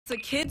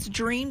It's a kid's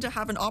dream to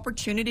have an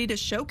opportunity to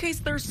showcase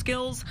their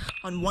skills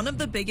on one of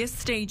the biggest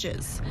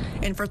stages.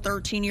 And for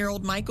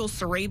 13-year-old Michael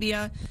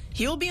Sarabia,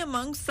 he'll be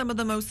among some of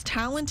the most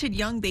talented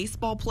young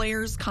baseball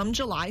players come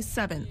July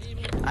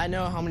 7th. I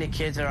know how many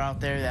kids are out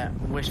there that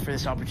wish for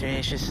this opportunity.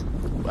 It's just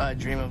a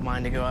dream of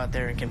mine to go out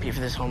there and compete for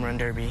this home run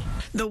derby.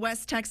 The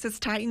West Texas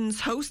Titans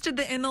hosted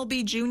the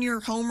MLB Junior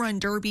Home Run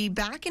Derby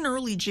back in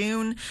early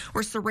June,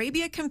 where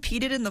Sarabia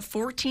competed in the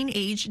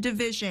 14-age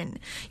division.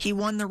 He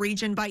won the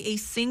region by a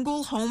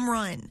single home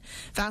run.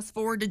 Fast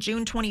forward to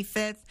June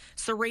 25th,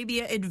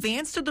 Sarabia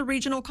advanced to the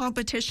regional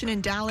competition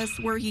in Dallas,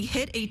 where he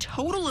hit a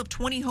total of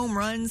 20 home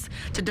runs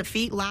to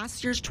defeat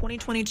last year's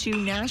 2022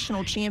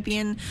 national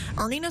champion,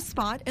 earning a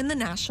spot in the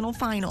national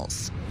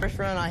finals. First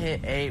round I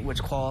hit 8,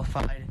 which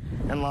qualified,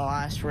 and the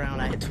last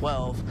round I hit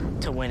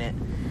 12 to win it.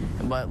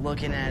 But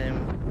looking at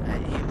him,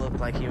 he looked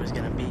like he was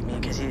going to beat me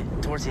because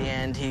towards the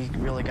end, he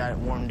really got it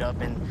warmed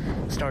up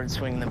and started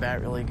swinging the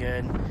bat really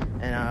good.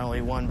 And I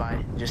only won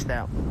by just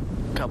that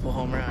couple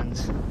home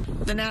runs.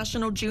 The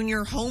National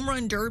Junior Home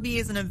Run Derby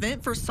is an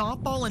event for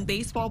softball and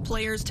baseball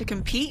players to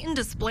compete and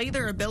display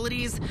their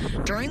abilities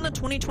during the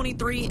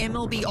 2023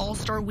 MLB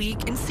All-Star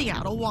Week in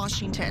Seattle,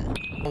 Washington.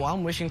 Well,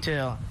 I'm wishing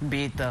to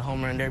beat the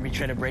home run derby,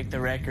 try to break the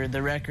record.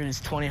 The record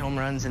is 20 home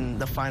runs in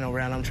the final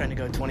round. I'm trying to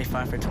go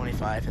 25 for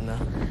 25 in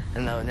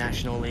the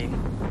National League.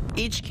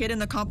 Each kid in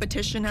the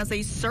competition has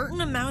a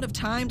certain amount of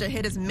time to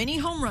hit as many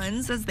home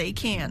runs as they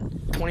can.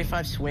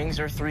 25 swings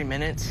are 3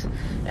 minutes,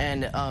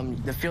 and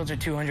the fields are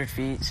 200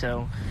 feet,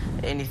 so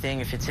anything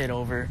if it's hit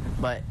over.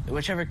 But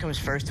whichever comes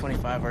first,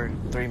 25 or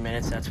 3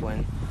 minutes, that's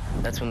when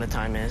the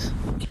time is.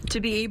 To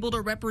be able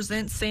to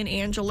represent San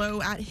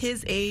Angelo at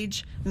his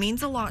age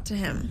means a lot to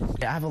him.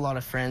 I have a lot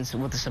of friends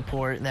with the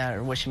support that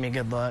are wishing me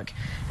good luck.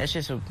 It's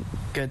just a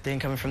good thing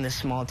coming from this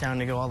small town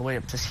to go all the way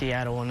up to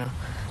Seattle and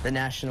the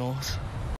Nationals.